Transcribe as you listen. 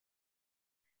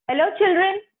Hello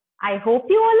children, I hope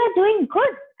you all are doing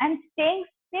good and staying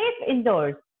safe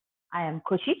indoors. I am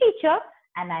Khushi teacher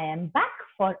and I am back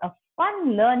for a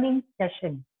fun learning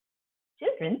session.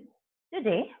 Children,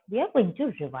 today we are going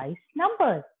to revise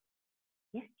numbers.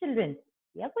 Yes children,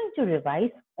 we are going to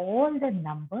revise all the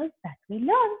numbers that we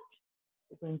learned.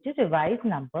 We're going to revise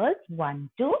numbers 1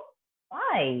 to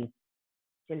 5.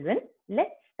 Children,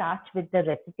 let's start with the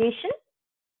recitation.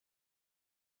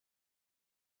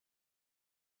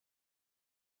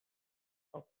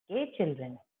 Okay,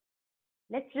 children.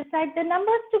 Let's recite the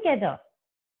numbers together.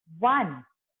 1,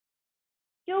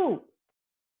 2,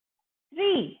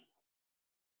 3,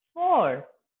 4,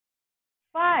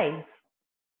 5,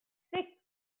 6,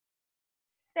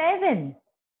 7,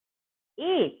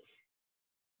 8,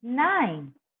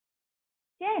 9,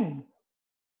 10,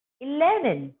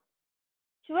 11,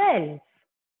 12,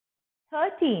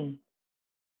 13,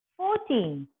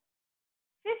 14,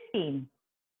 15,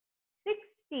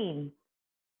 16,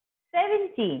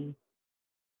 17,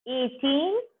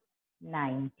 18,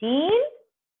 19,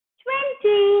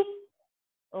 20.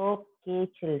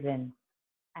 Okay, children.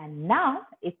 And now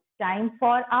it's time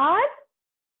for our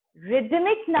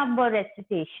rhythmic number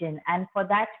recitation. And for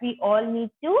that, we all need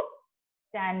to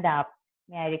stand up.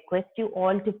 May I request you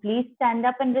all to please stand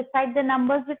up and recite the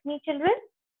numbers with me, children?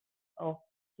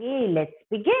 Okay, let's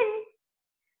begin.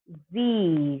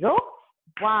 0,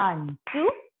 1,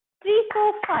 2, 3,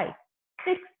 4, 5,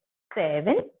 6, 7,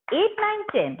 8, 9,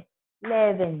 10,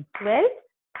 11, 12,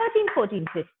 13, 14,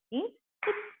 15,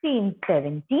 16,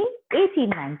 17, 18,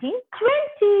 19,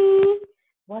 20.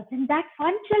 Wasn't that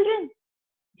fun, children?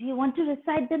 Do you want to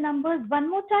recite the numbers one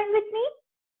more time with me?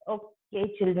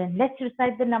 Okay, children, let's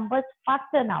recite the numbers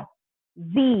faster now.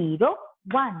 0,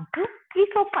 1, 2, 3,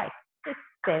 4, 5, 6,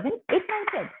 7, 8,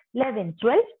 9, 10, 11,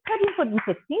 12, 13, 14,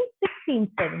 15,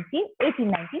 16, 17, 18,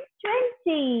 19,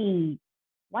 20.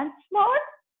 Once more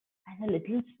and a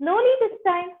little slowly this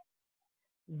time.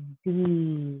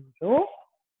 0,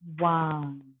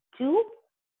 1, 2,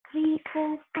 3,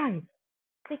 4, 5,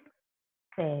 6,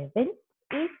 7,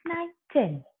 8, 9,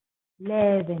 10,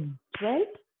 11, 12,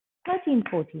 13,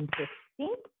 14,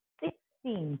 15,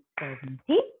 16,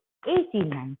 17, 18,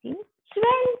 19,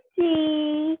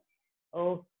 20.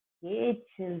 Okay,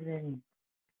 children.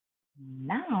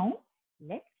 Now,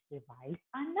 let's revise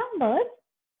our numbers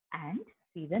and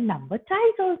see the number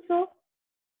tiles also.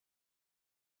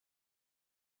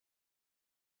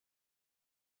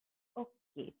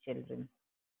 Okay, children.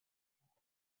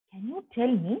 Can you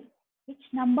tell me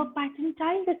which number pattern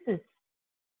tile this is?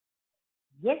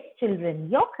 Yes, children,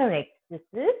 you're correct. This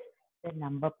is the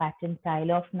number pattern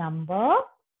tile of number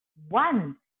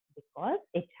 1 because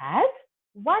it has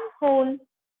 1 hole.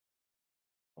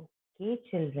 Okay,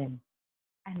 children.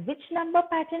 And which number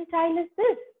pattern tile is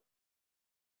this?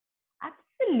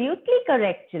 Absolutely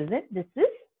correct, children. This is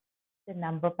the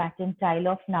number pattern tile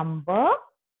of number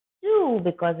 2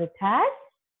 because it has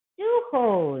 2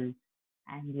 holes.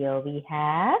 And here we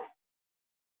have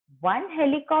 1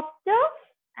 helicopter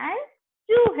and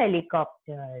 2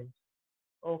 helicopters.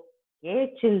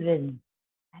 Okay, children.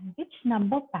 And which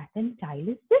number pattern tile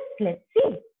is this? Let's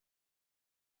see.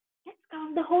 Let's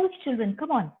count the holes, children.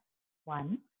 Come on.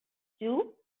 1,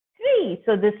 2, 3.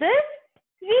 So this is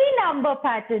 3 number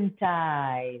pattern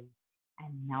tile.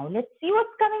 And now let's see what's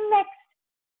coming next.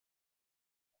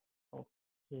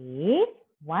 Okay.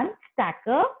 1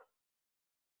 stacker,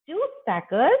 2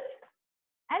 stackers,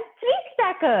 and 3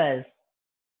 stackers.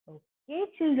 Okay,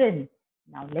 children.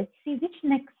 Now let's see which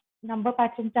next number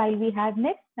pattern tile we have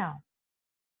next now.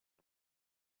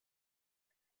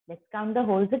 Let's count the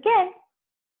holes again.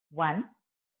 1,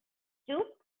 2,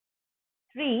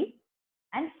 3,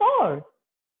 and 4.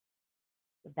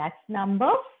 So that's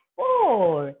number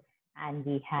 4. And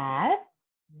we have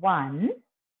 1,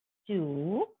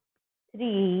 2,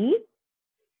 3,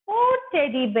 4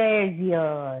 teddy bears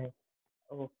here.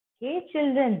 Okay,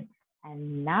 children.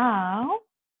 And now,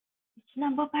 which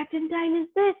number pattern tile is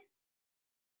this?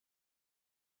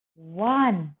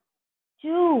 1,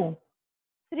 2,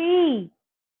 3,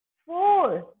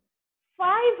 4, 5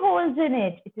 holes in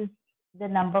it. It is the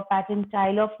number pattern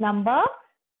tile of number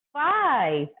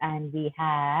 5. And we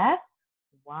have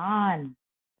 1,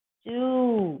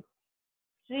 2,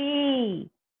 3,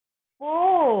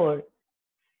 4,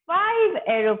 5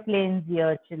 aeroplanes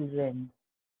here, children.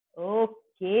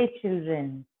 Okay,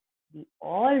 children. We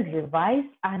all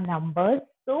revised our numbers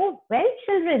so well,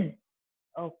 children.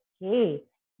 Okay.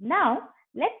 Now,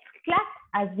 let's clap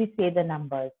as we say the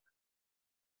numbers.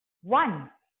 1.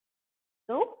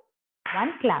 So,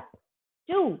 1 clap.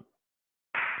 2,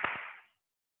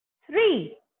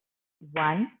 3.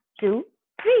 1, 2,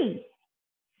 3,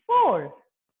 4.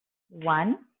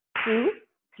 1, 2,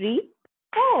 3,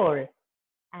 4.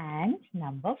 And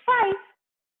number 5.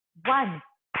 1,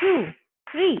 2,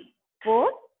 3,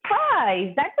 4,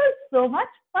 5. That was so much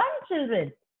fun,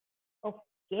 children.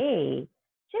 Okay.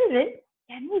 Children,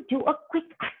 can we do a quick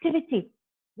activity?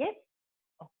 Yes?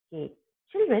 Okay.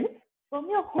 Children, from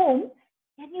your home,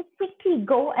 can you quickly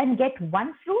go and get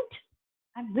one fruit?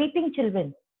 I'm waiting,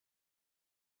 children.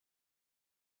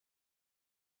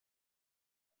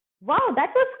 Wow, that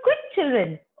was quick,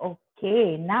 children.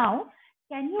 Okay, now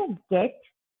can you get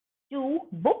 2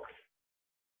 books?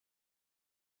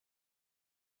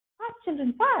 Fast,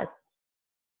 children, fast.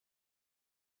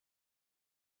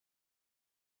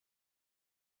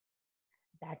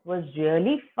 That was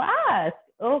really fast.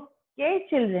 Okay,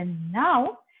 children.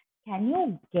 Now, can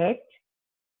you get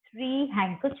 3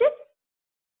 handkerchiefs?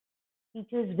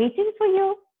 Teacher's waiting for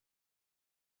you.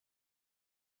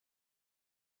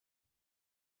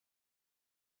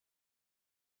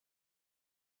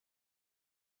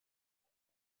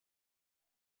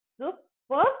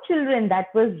 Superb, children. That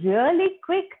was really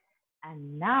quick.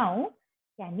 And now,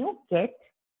 can you get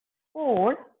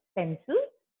 4 pencils?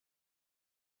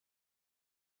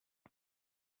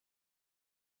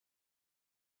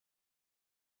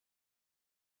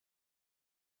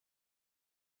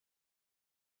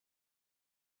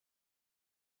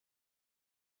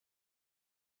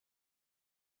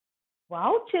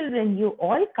 Wow, children, you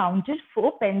all counted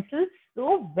 4 pencils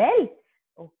so well.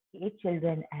 Okay,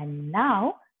 children, and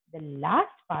now the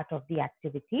last part of the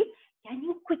activity. Can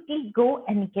you quickly go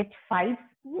and get 5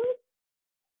 spoons?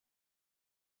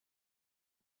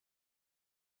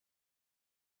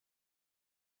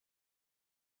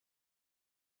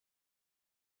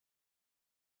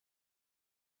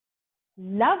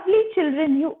 Lovely,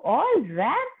 children, you all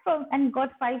ran from and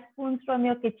got 5 spoons from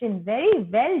your kitchen. Very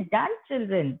well done,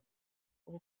 children.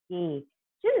 Okay,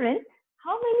 children,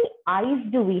 how many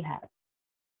eyes do we have?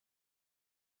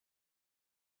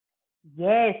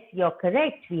 Yes, you're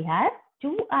correct. We have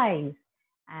 2 eyes.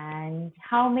 And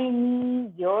how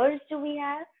many ears do we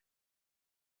have?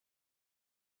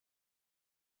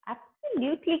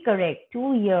 Absolutely correct.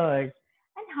 2 ears.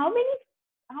 And how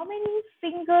many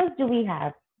fingers do we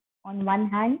have? On one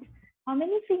hand, how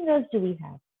many fingers do we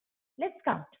have? Let's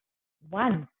count.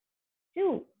 1,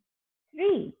 2,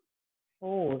 3,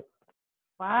 4,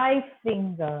 5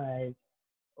 fingers.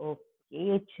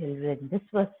 Okay, children, this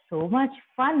was so much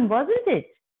fun, wasn't it?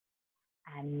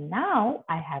 And now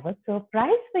I have a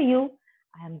surprise for you.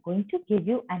 I am going to give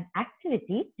you an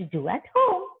activity to do at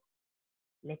home.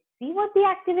 Let's see what the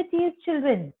activity is,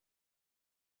 children.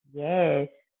 Yes,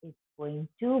 it's going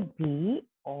to be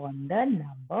on the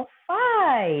number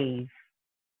 5.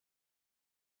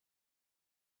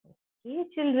 Okay,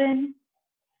 children.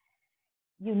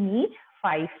 You need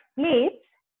 5 plates,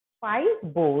 5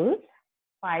 bowls,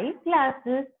 5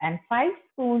 glasses, and 5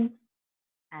 spoons.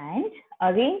 And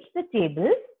arrange the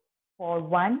tables for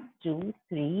 1, 2,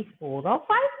 3, 4, or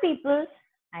 5 people.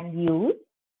 And use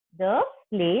the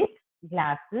plates,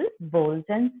 glasses, bowls,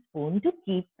 and spoon to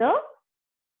keep the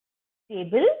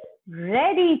table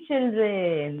ready,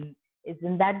 children.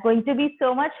 Isn't that going to be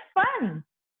so much fun?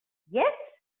 Yes,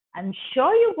 I'm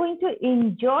sure you're going to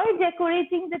enjoy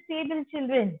decorating the table,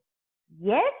 children.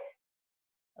 Yes?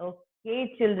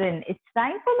 Okay, children, it's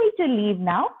time for me to leave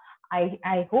now.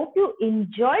 I hope you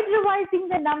enjoyed revising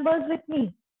the numbers with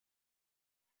me.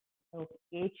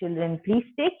 Okay, children, please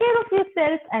take care of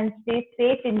yourself and stay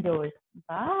safe indoors.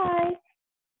 Bye.